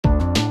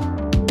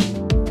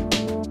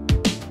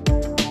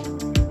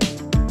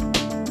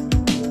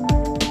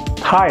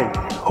Hi,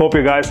 hope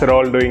you guys are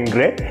all doing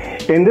great.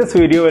 In this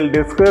video, we'll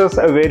discuss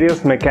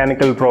various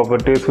mechanical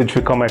properties which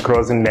we come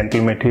across in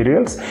dental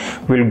materials.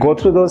 We'll go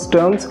through those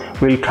terms.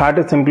 We'll try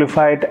to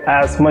simplify it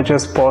as much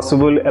as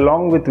possible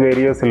along with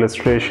various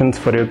illustrations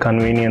for your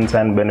convenience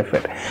and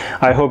benefit.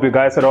 I hope you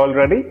guys are all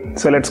ready.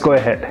 So let's go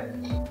ahead.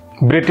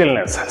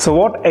 Brittleness. So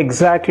what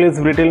exactly is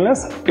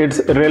brittleness?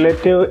 It's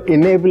relative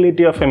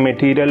inability of a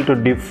material to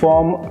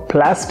deform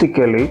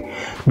plastically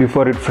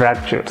before it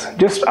fractures.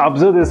 Just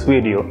observe this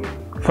video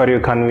for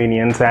your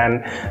convenience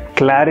and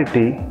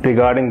clarity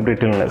regarding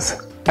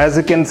brittleness. As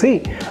you can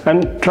see,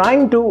 I'm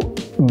trying to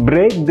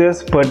break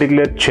this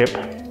particular chip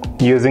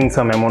using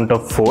some amount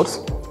of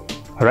force,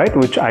 right,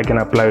 which I can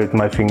apply with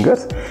my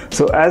fingers.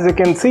 So as you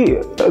can see,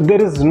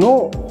 there is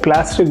no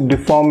plastic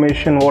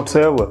deformation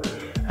whatsoever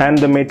and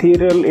the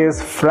material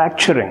is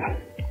fracturing,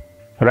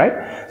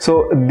 right?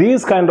 So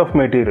these kind of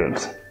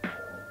materials,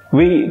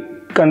 we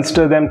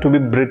consider them to be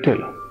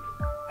brittle.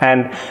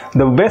 And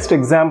the best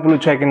example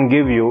which I can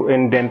give you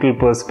in dental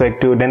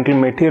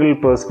material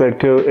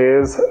perspective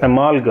is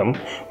amalgam,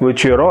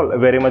 which you're all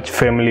very much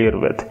familiar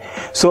with.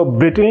 So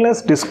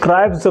brittleness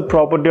describes the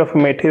property of a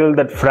material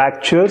that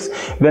fractures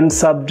when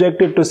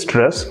subjected to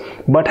stress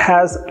but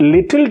has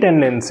little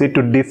tendency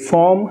to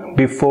deform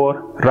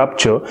before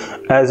rupture,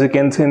 as you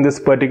can see in this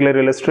particular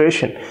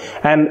illustration.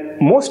 And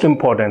most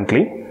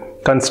importantly,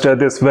 consider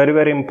this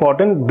very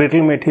important,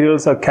 brittle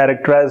materials are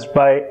characterized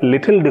by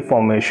little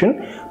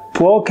deformation,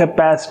 poor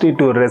capacity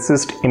to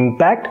resist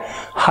impact,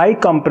 high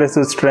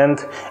compressive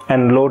strength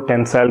and low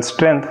tensile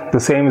strength. The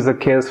same is the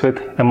case with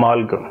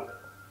amalgam,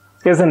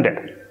 isn't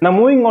it? Now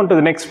moving on to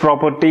the next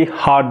property,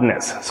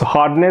 hardness. So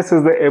hardness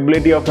is the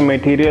ability of a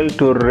material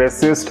to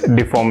resist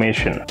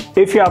deformation.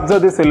 If you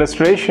observe this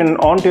illustration,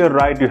 onto your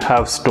right you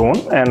have stone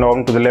and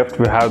on to the left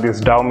we have this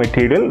dough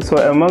material. So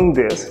among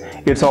this,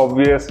 it's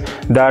obvious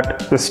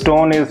that the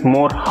stone is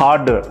more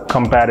harder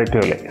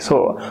comparatively.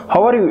 So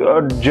how are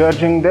you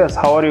judging this?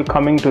 How are you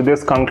coming to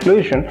this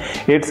conclusion?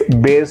 It's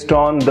based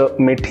on the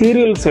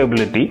material's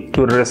ability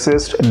to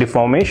resist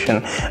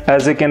deformation.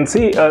 As you can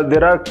see,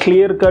 there are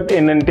clear-cut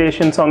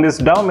indentations on this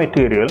dough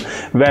material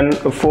when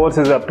force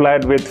is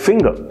applied with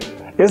finger,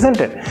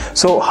 isn't it?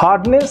 So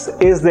hardness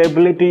is the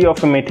ability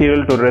of a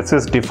material to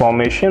resist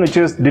deformation, which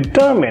is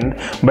determined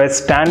by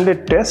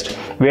standard test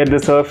where the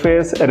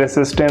surface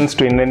resistance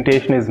to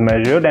indentation is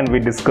measured, and we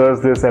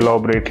discussed this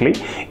elaborately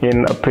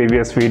in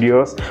previous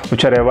videos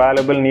which are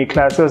available in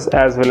e-classes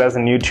as well as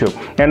in YouTube.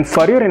 And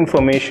for your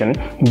information,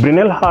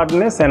 Brittle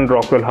hardness and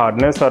Rockwell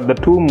hardness are the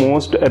two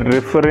most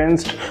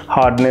referenced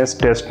hardness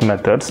test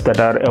methods that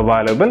are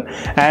available,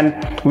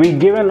 and we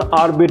give an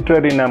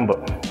arbitrary number,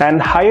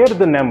 and higher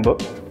the number,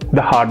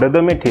 the harder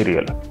the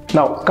material.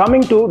 Now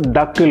coming to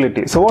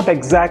ductility. So what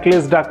exactly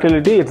is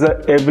ductility? It's the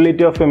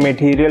ability of a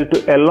material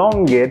to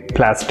elongate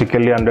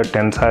plastically under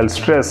tensile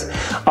stress.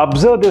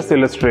 Observe this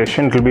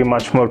illustration, it will be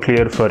much more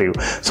clear for you.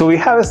 So we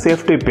have a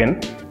safety pin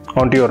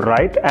onto your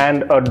right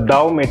and a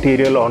dough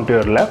material onto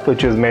your left,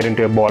 which is made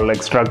into a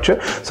ball-like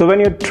structure. So when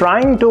you're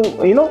trying to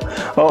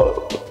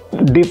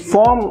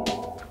deform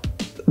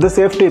the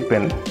safety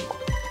pin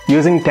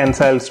using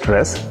tensile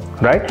stress,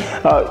 right,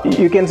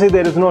 you can see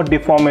there is no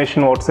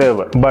deformation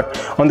whatsoever. But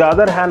on the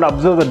other hand,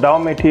 observe the dough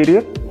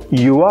material,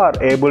 you are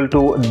able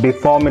to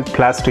deform it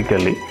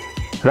plastically,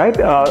 right?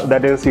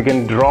 That is, you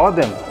can draw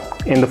them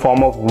in the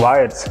form of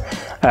wires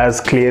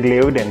as clearly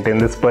evident in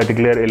this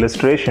particular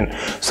illustration.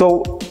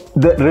 So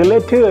the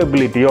relative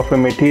ability of a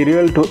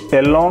material to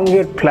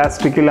elongate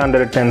plastically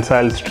under a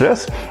tensile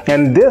stress,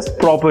 and this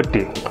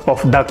property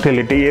of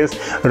ductility is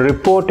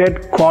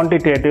reported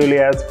quantitatively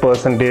as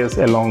percentage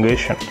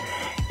elongation.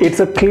 It's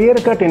a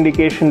clear-cut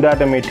indication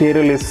that a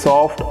material is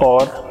soft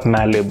or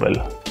malleable,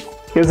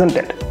 isn't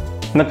it?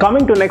 Now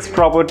coming to next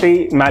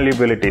property,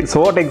 malleability.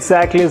 So what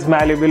exactly is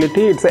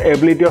malleability? It's the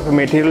ability of a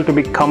material to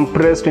be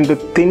compressed into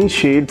thin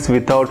sheets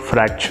without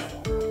fracture.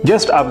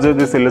 Just observe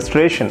this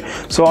illustration.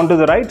 So onto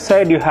the right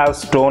side you have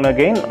stone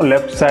again,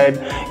 left side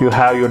you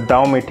have your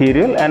dough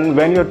material, and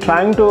when you're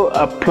trying to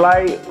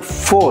apply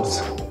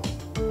force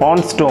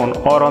on stone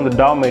or on the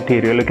dough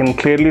material, you can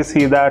clearly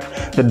see that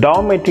the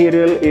dough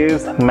material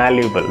is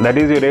malleable. That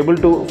is, you're able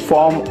to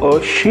form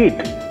a sheet,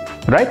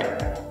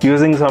 right,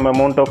 using some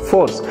amount of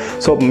force.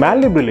 So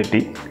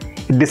malleability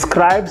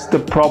describes the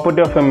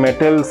property of a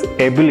metal's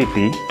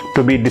ability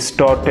to be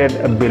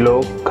distorted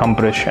below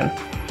compression.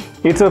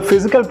 It's a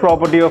physical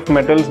property of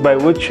metals by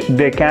which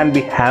they can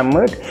be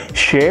hammered,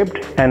 shaped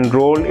and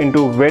rolled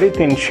into very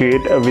thin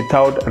sheet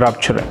without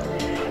rupturing.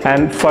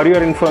 And for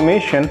your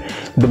information,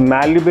 the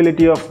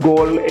malleability of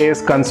gold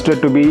is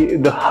considered to be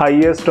the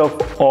highest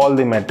of all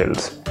the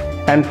metals.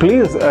 And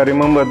please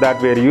remember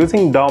that we are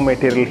using dough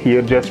material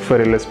here just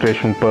for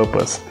illustration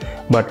purpose.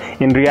 But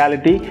in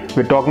reality,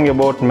 we're talking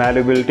about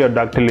malleability or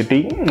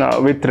ductility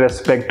with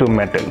respect to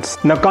metals.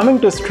 Now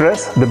coming to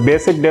stress, the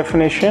basic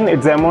definition,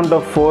 it's the amount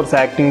of force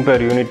acting per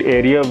unit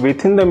area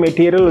within the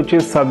material which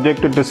is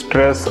subjected to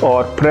stress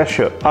or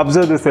pressure.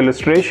 Observe this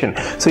illustration.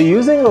 So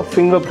using a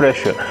finger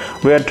pressure,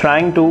 we are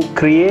trying to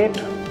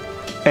create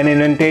an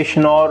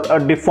indentation or a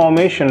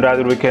deformation,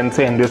 rather we can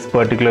say, in this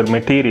particular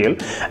material,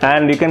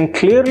 and you can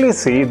clearly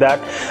see that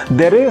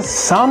there is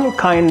some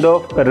kind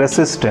of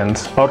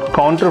resistance or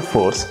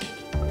counterforce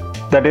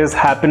that is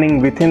happening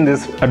within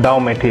this dow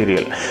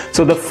material.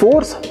 So the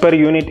force per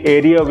unit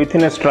area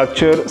within a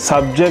structure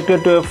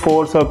subjected to a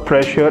force or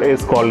pressure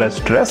is called as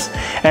stress,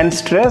 and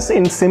stress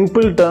in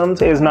simple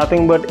terms is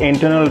nothing but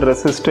internal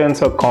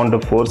resistance or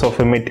counterforce of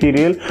a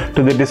material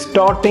to the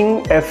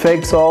distorting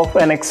effects of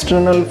an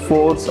external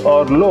force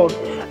or load,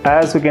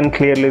 as you can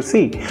clearly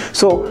see.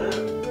 So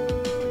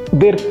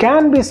there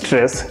can be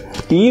stress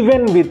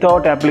even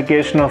without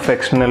application of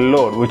external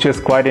load, which is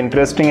quite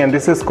interesting, and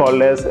this is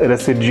called as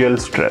residual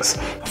stress.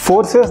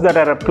 Forces that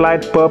are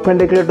applied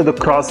perpendicular to the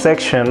cross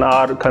section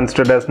are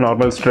considered as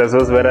normal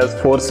stresses, whereas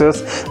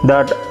forces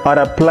that are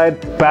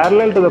applied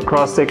parallel to the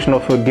cross section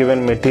of a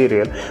given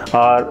material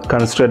are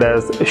considered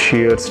as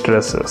shear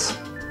stresses.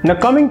 Now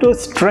coming to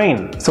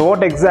strain. So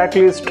what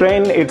exactly is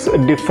strain? It's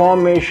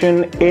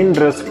deformation in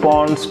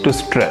response to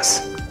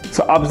stress.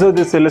 So observe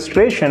this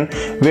illustration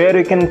where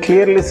you can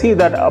clearly see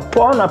that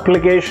upon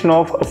application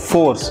of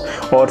force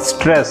or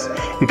stress,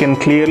 you can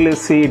clearly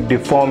see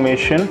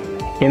deformation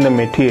in the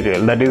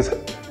material. That is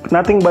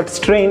nothing but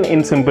strain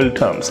in simple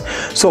terms.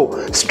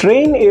 So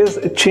strain is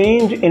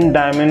change in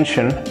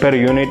dimension per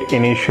unit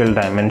initial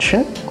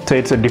dimension. So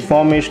it's a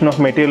deformation of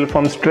material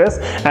from stress,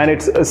 and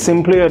it's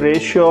simply a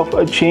ratio of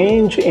a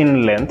change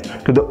in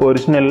length to the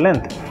original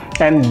length.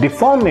 And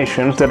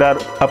deformations that are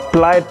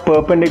applied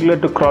perpendicular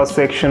to cross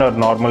section are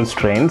normal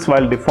strains,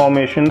 while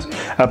deformations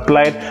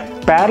applied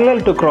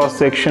parallel to cross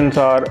sections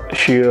are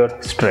shear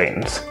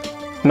strains.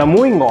 Now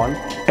moving on,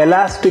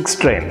 elastic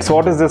strain. So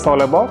what is this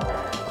all about?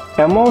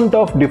 Amount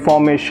of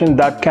deformation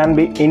that can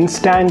be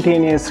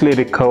instantaneously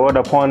recovered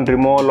upon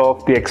removal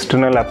of the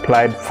external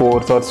applied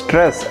force or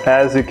stress,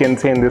 as you can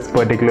see in this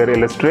particular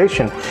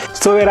illustration.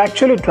 So we are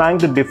actually trying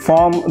to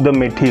deform the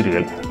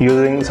material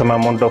using some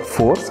amount of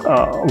force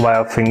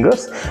via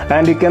fingers,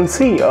 and you can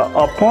see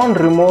upon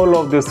removal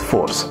of this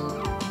force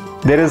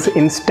there is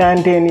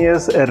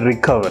instantaneous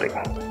recovery,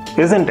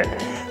 isn't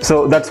it?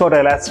 So that's what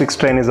elastic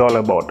strain is all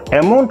about.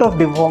 Amount of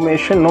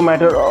deformation, no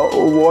matter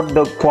what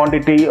the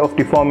quantity of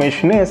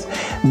deformation is,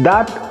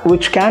 that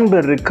which can be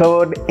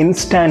recovered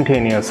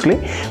instantaneously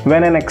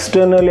when an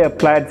externally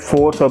applied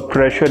force or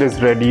pressure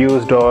is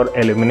reduced or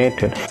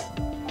eliminated.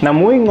 Now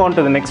moving on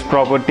to the next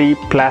property,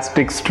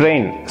 plastic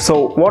strain.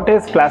 So what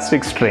is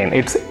plastic strain?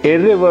 It's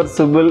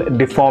irreversible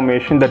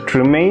deformation that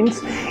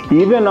remains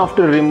even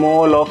after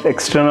removal of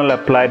external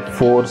applied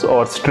force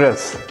or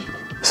stress.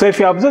 So if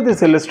you observe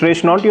this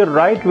illustration on your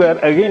right, we are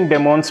again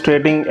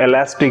demonstrating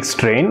elastic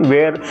strain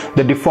where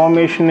the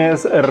deformation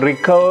is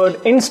recovered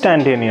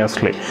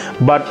instantaneously.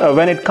 But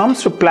when it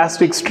comes to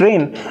plastic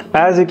strain,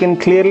 as you can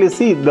clearly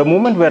see, the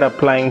moment we are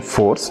applying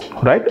force,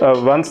 right,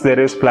 once there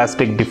is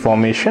plastic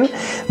deformation,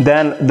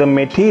 then the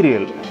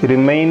material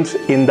remains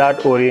in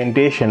that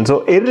orientation.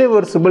 So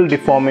irreversible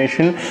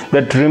deformation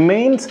that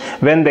remains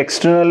when the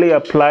externally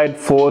applied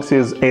force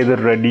is either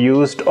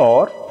reduced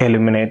or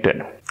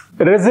eliminated.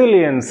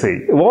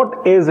 Resiliency.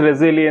 What is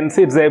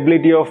resiliency? It's the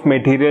ability of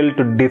material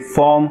to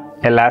deform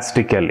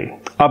elastically.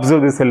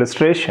 Observe this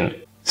illustration.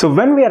 So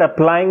when we are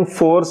applying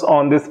force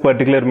on this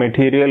particular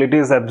material, it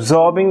is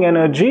absorbing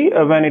energy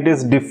when it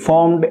is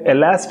deformed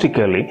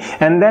elastically,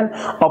 and then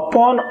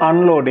upon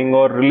unloading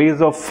or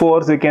release of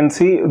force, you can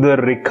see the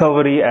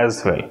recovery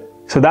as well.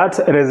 So that's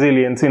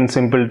resilience in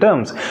simple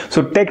terms.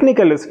 So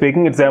technically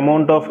speaking, it's the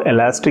amount of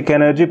elastic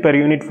energy per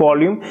unit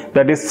volume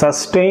that is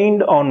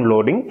sustained on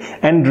loading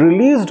and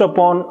released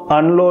upon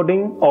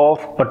unloading of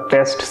a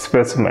test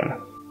specimen.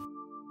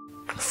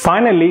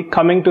 Finally,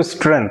 coming to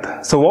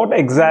strength. So what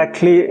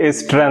exactly is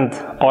strength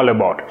all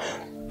about?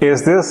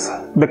 Is this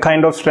the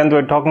kind of strength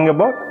we're talking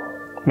about?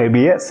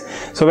 Maybe yes.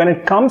 So when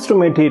it comes to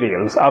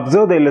materials,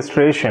 observe the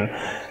illustration.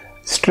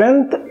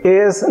 Strength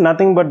is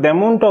nothing but the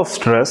amount of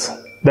stress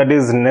that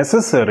is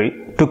necessary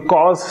to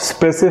cause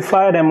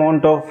specified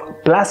amount of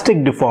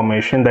plastic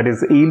deformation, that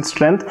is yield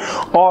strength,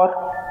 or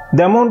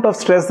the amount of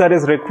stress that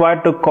is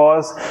required to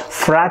cause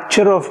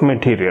fracture of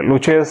material,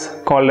 which is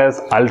called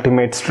as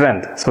ultimate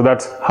strength. So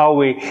that's how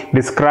we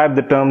describe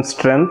the term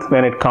strength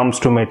when it comes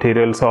to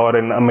materials or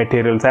in a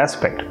materials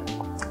aspect.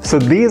 So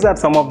these are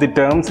some of the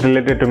terms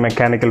related to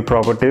mechanical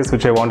properties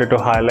which I wanted to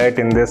highlight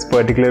in this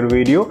particular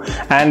video,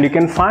 and you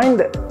can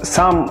find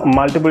some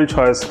multiple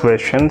choice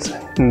questions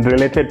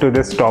related to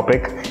this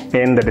topic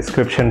in the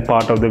description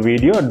part of the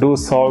video. Do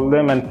solve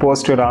them and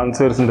post your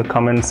answers in the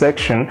comment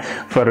section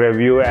for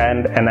review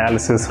and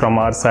analysis from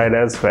our side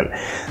as well.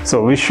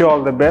 So wish you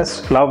all the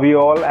best, love you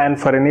all, and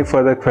for any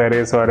further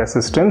queries or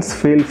assistance,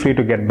 feel free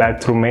to get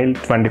back through mail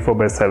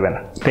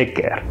 24/7. Take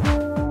care.